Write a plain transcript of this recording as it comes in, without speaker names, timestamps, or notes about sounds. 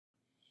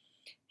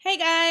Hey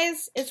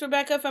guys, it's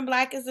Rebecca from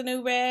Black is the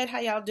New Red.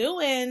 How y'all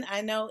doing? I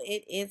know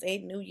it is a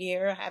new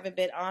year. I haven't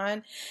been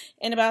on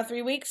in about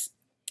 3 weeks.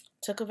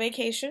 Took a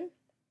vacation,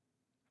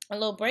 a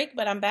little break,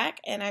 but I'm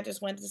back and I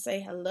just wanted to say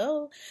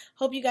hello.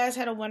 Hope you guys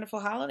had a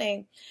wonderful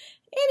holiday.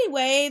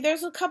 Anyway,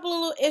 there's a couple of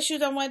little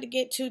issues I wanted to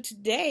get to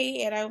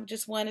today, and I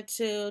just wanted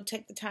to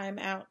take the time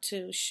out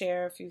to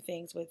share a few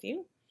things with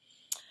you.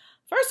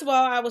 First of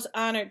all, I was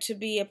honored to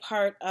be a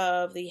part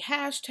of the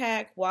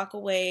hashtag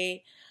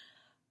Walkaway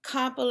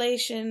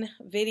compilation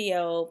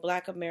video,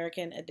 Black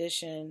American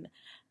edition,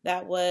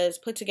 that was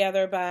put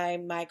together by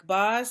Mike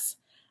Boss.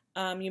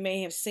 You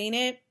may have seen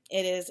it.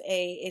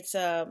 It's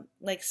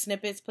like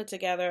snippets put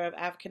together of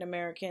African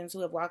Americans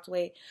who have walked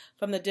away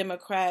from the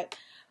Democrat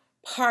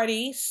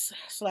Party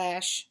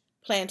slash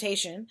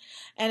plantation,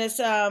 and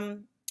it's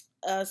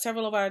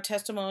several of our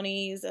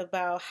testimonies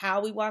about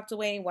how we walked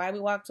away, why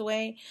we walked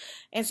away.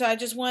 And so I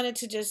just wanted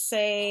to just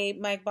say,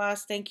 Mike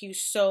Boss, thank you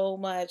so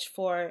much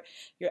for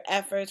your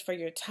efforts, for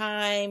your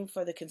time,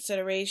 for the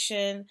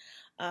consideration.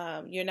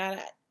 You're not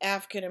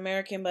African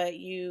American, but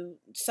you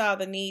saw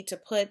the need to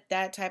put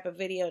that type of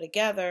video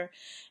together.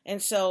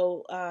 And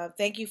so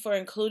thank you for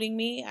including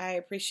me. I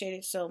appreciate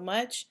it so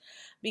much,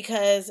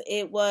 because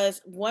it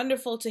was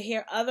wonderful to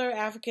hear other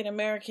African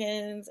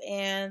Americans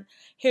and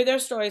hear their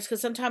stories,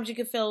 because sometimes you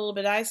can feel a little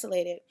bit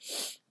isolated.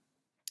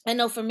 I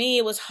know for me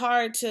it was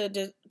hard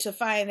to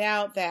find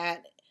out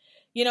that,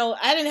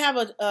 I didn't have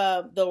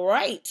the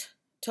right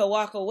to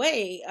walk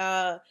away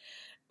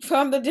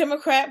from the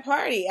Democrat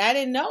Party. I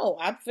didn't know.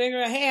 I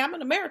figured, hey, I'm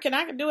an American.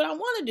 I can do what I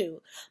want to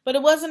do. But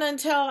it wasn't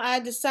until I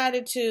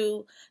decided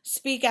to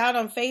speak out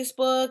on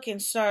Facebook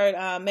and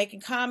start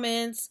making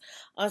comments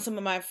on some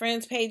of my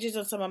friends' pages,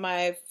 on some of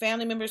my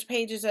family members'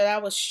 pages, that I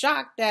was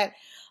shocked that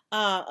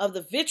of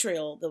the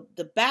vitriol,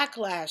 the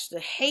backlash,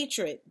 the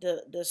hatred,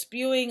 the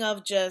spewing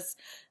of just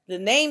the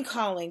name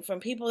calling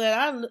from people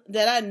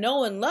that I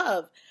know and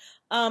love.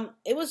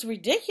 It was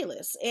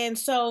ridiculous. And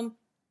so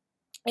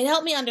it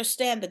helped me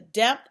understand the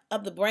depth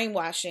of the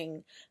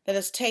brainwashing that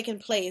has taken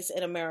place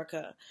in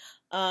America.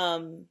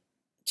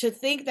 To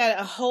think that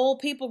a whole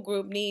people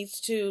group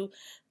needs to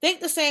think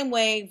the same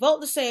way,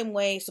 vote the same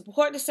way,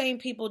 support the same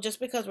people just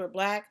because we're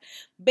Black,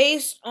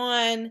 based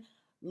on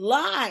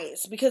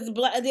lies. Because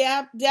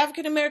the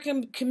African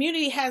American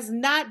community has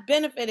not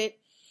benefited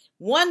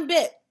one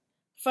bit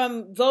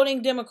from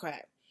voting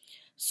Democrat.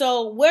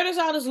 So where does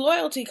all this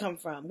loyalty come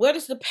from? Where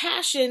does the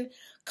passion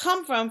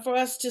come from for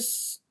us to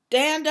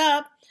stand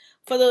up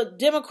for the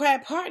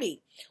Democrat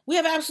Party? We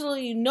have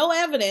absolutely no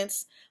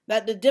evidence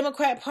that the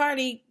Democrat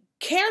Party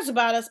cares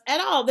about us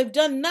at all. They've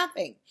done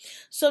nothing.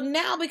 So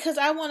now, because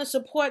I want to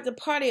support the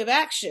Party of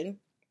Action,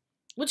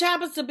 which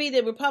happens to be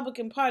the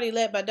Republican Party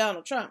led by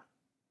Donald Trump,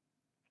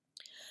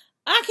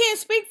 I can't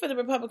speak for the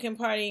Republican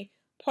Party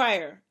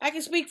prior. I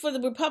can speak for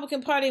the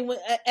Republican Party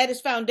at its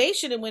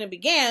foundation and when it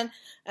began,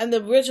 and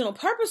the original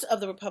purpose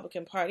of the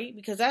Republican Party,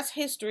 because that's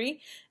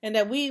history and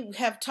that we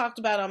have talked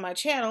about on my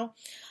channel.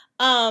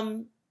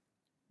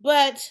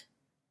 But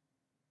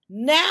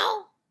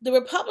now the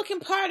Republican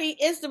Party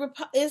is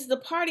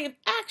the party of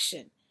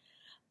action.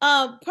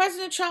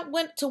 President Trump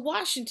went to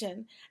Washington,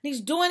 and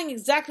he's doing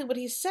exactly what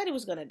he said he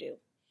was going to do.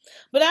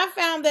 But I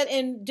found that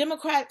in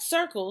Democrat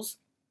circles,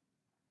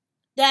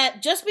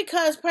 that just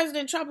because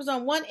President Trump is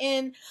on one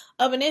end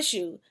of an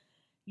issue,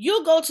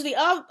 you'll go to the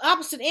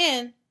opposite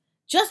end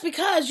just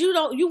because you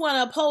want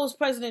to oppose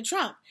President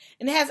Trump.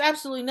 And it has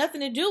absolutely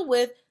nothing to do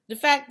with the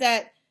fact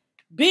that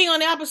being on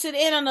the opposite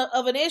end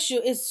of an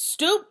issue is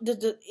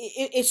stupid.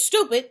 It's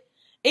stupid.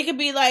 It could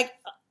be like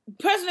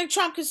President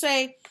Trump could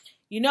say,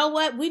 you know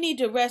what, we need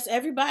to arrest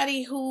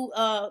everybody who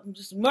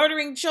is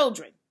murdering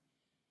children.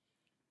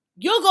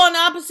 You'll go on the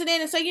opposite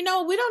end and say, we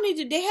don't need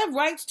to, they have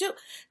rights too.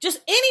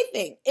 Just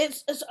anything.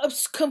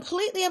 It's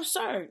completely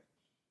absurd.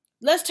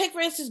 Let's take,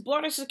 for instance,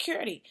 border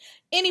security.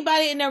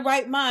 Anybody in their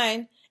right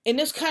mind in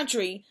this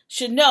country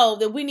should know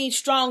that we need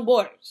strong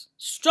borders.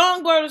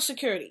 Strong border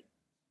security.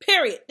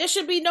 Period. There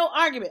should be no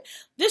argument.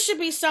 This should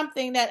be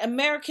something that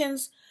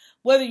Americans,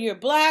 whether you're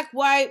Black,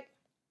 white,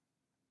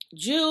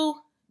 Jew,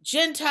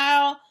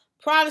 Gentile,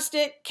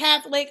 Protestant,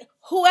 Catholic,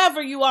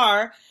 whoever you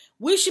are,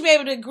 we should be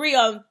able to agree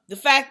on the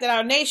fact that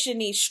our nation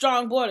needs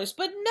strong borders.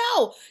 But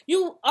no,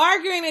 you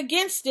arguing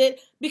against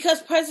it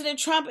because President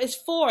Trump is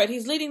for it.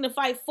 He's leading the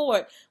fight for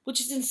it,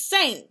 which is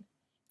insane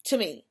to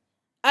me.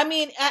 I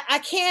mean, I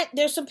can't,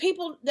 there's some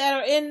people that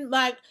are in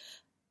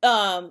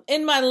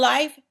my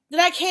life that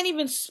I can't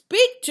even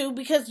speak to,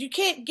 because you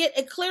can't get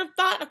a clear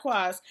thought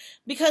across,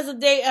 because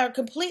they are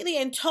completely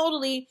and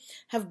totally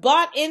have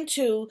bought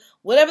into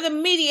whatever the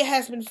media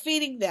has been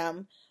feeding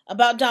them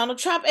about Donald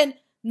Trump. And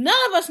none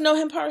of us know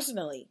him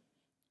personally,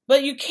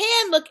 but you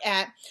can look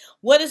at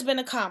what has been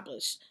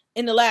accomplished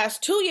in the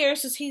last 2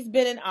 years since he's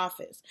been in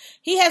office.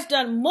 He has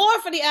done more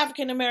for the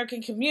African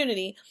American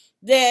community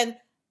than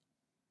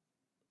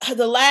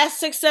the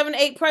last 6, 7,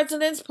 8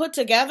 presidents put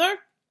together.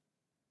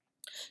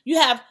 You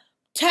have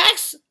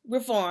tax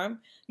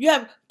reform, you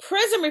have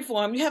prison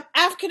reform, you have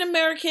African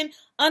American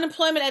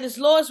unemployment at its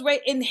lowest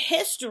rate in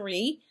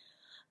history.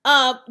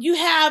 You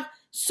have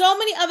so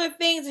many other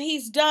things that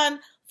he's done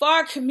for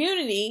our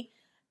community,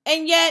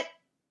 and yet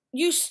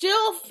you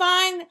still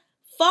find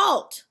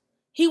fault.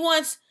 He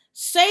wants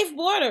safe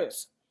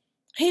borders.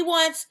 He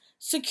wants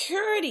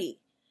security.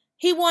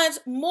 He wants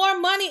more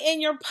money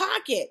in your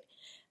pocket.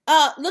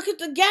 Look at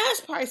the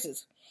gas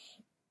prices.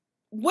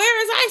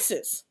 Where is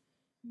ISIS?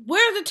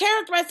 Where are the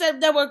terror threats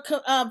that were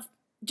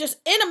just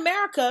in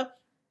America,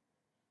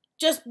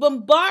 just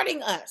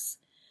bombarding us?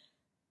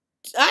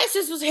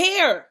 ISIS was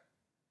here.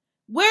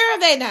 Where are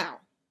they now?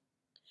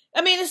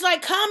 I mean, it's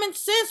like common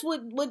sense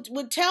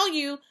would tell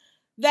you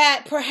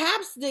that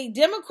perhaps the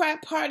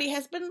Democrat Party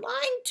has been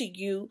lying to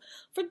you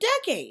for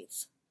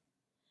decades.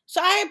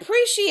 So I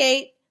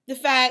appreciate the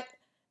fact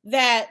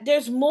that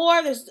there's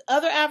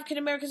other African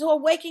Americans who are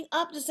waking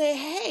up to say,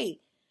 hey,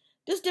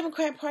 this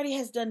Democrat Party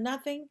has done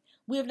nothing.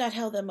 We have not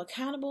held them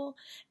accountable.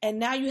 And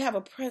now you have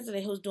a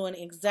president who's doing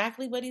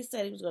exactly what he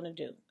said he was going to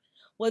do.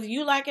 Whether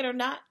you like it or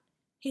not,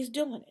 he's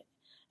doing it.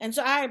 And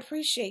so I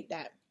appreciate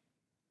that.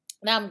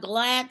 Now, I'm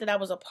glad that I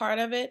was a part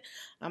of it.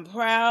 I'm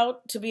proud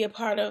to be a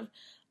part of,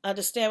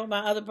 to stand with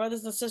my other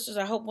brothers and sisters.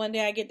 I hope one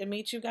day I get to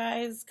meet you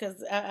guys,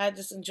 because I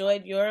just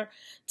enjoyed your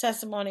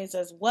testimonies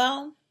as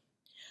well.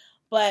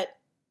 But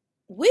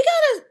we got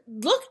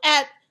to look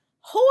at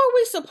who are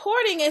we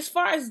supporting as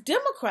far as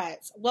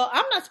Democrats. Well,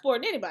 I'm not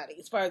supporting anybody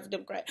as far as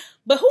Democrat,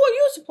 but who are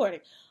you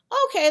supporting?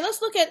 Okay,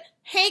 let's look at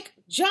Hank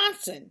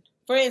Johnson,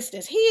 for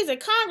instance. He is a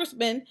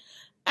congressman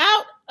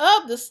out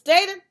of the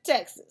state of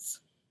Texas.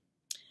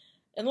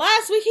 And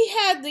last week he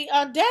had the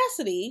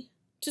audacity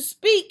to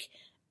speak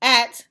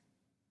at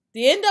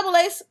the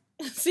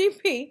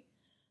NAACP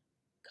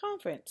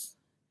conference.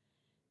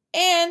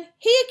 And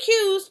he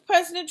accused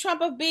President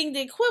Trump of being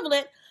the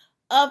equivalent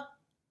of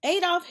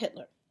Adolf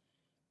Hitler.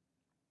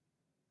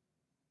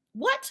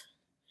 What?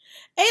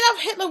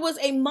 Adolf Hitler was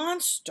a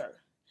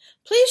monster.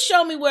 Please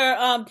show me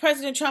where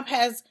President Trump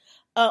has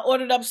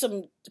ordered up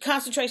some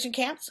concentration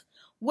camps.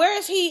 Where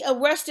has he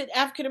arrested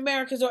African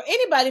Americans, or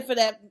anybody for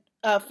that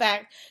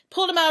fact,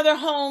 pulled them out of their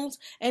homes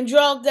and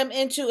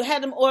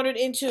had them ordered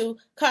into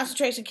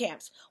concentration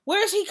camps? Where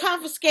has he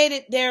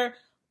confiscated their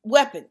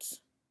weapons,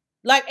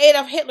 like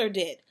Adolf Hitler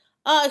did?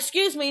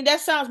 Excuse me,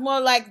 that sounds more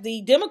like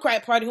the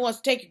Democrat Party who wants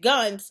to take your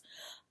guns.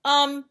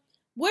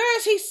 Where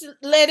has he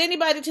led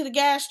anybody to the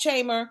gas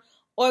chamber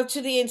or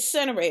to the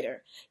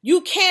incinerator?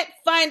 You can't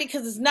find it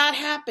because it's not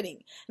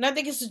happening. And I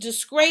think it's a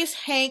disgrace,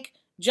 Hank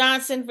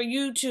Johnson, for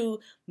you to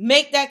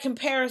make that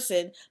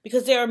comparison,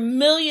 because there are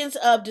millions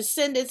of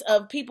descendants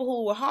of people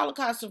who were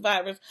Holocaust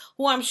survivors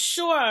who I'm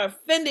sure are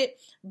offended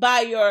by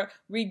your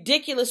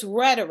ridiculous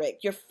rhetoric,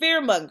 your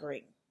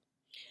fear-mongering.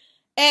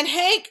 And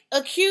Hank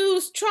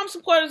accused Trump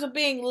supporters of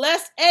being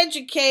less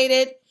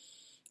educated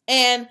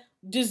and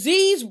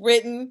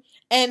disease-ridden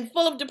and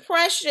full of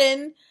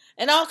depression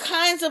and all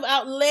kinds of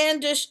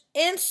outlandish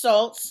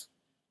insults.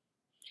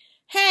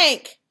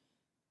 Hank,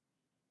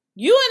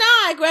 you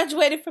and I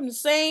graduated from the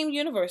same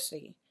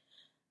university.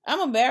 I'm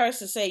embarrassed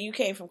to say you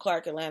came from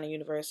Clark Atlanta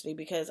University,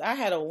 because I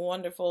had a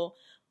wonderful,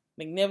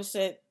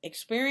 magnificent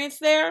experience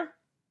there,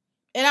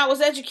 and I was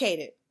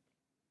educated.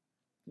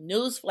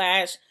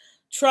 Newsflash,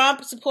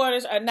 Trump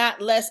supporters are not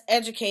less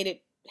educated,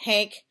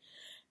 Hank.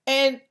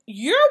 And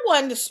you're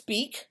one to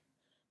speak.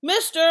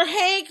 Mr.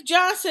 Hank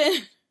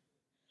Johnson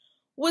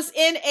was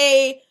in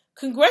a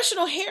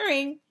congressional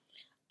hearing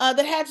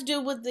that had to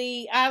do with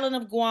the island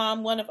of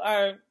Guam. One of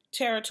our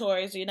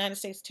territories, the United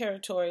States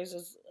territories,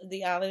 is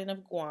the island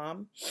of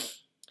Guam.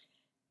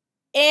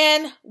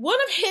 And one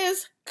of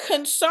his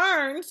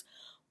concerns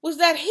was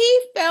that he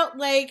felt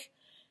like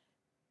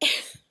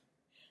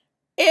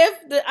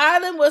if the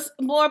island was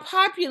more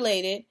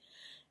populated,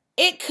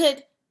 it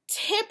could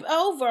tip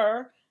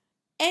over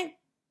and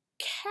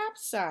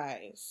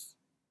capsize.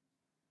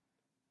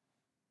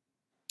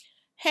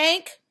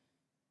 Hank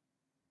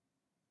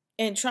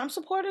and Trump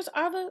supporters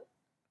are the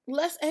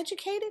less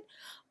educated?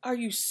 Are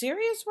you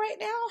serious right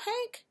now,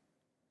 Hank?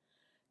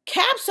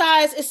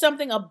 Capsize is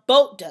something a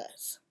boat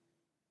does.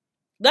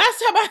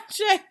 Last time I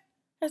checked,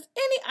 has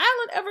any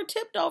island ever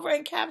tipped over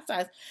and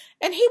capsized?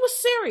 And he was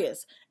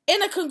serious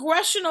in a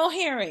congressional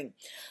hearing.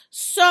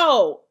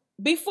 So,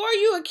 before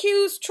you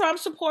accuse Trump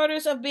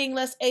supporters of being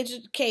less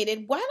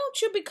educated, why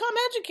don't you become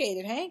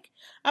educated, Hank?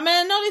 I mean,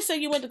 I know they say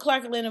you went to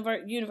Clark Atlanta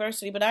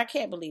University, but I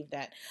can't believe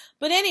that.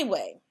 But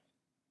anyway,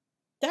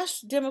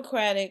 that's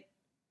Democratic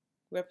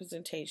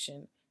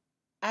representation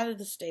out of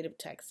the state of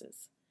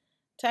Texas.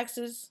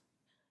 Texas,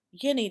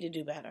 you need to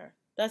do better.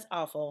 That's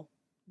awful.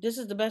 This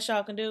is the best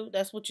y'all can do?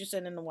 That's what you're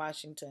sending to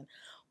Washington.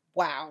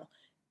 Wow.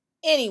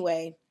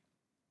 Anyway,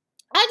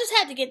 I just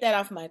had to get that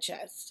off my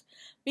chest,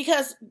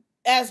 because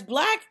as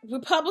Black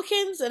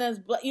Republicans and as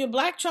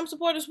Black Trump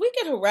supporters, we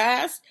get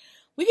harassed,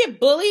 we get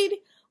bullied,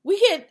 we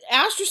get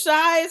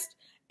ostracized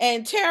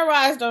and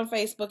terrorized on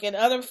Facebook and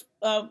other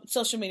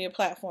social media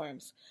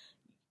platforms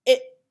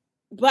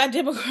by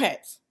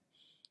Democrats.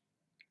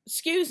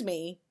 Excuse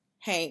me,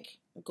 Hank,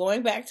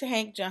 going back to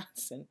Hank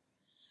Johnson,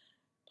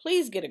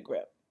 please get a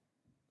grip.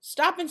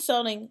 Stop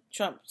insulting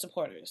Trump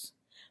supporters,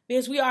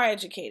 because we are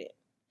educated.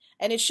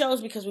 And it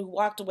shows because we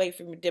walked away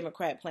from a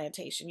Democrat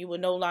plantation. You will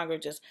no longer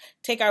just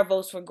take our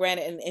votes for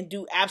granted and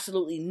do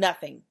absolutely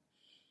nothing.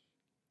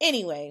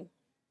 Anyway,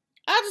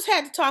 I just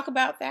had to talk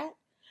about that.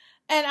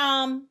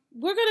 And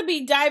we're going to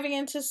be diving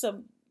into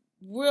some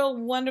real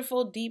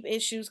wonderful, deep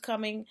issues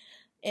coming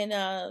in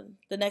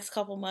the next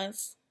couple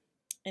months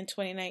in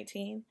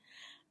 2019.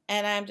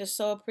 And I'm just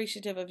so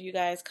appreciative of you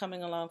guys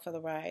coming along for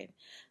the ride.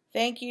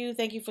 Thank you.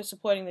 Thank you for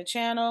supporting the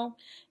channel.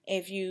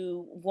 If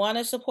you want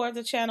to support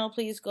the channel,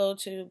 please go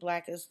to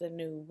Black is the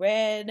New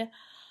Red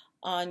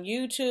on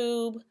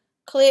YouTube.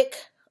 Click,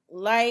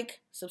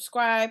 like,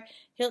 subscribe,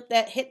 hit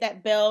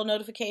that bell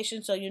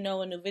notification so you know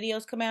when new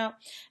videos come out.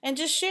 And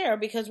just share,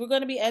 because we're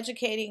going to be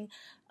educating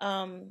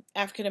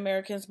African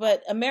Americans,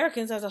 but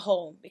Americans as a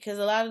whole, because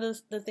a lot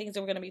of the things that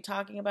we're going to be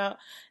talking about,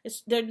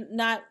 they're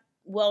not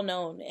well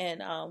known and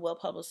well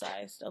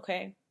publicized.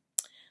 Okay,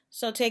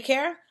 so take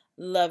care.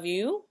 Love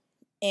you.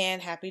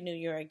 And Happy New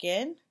Year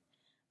again.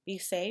 Be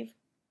safe.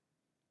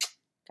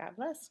 God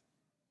bless.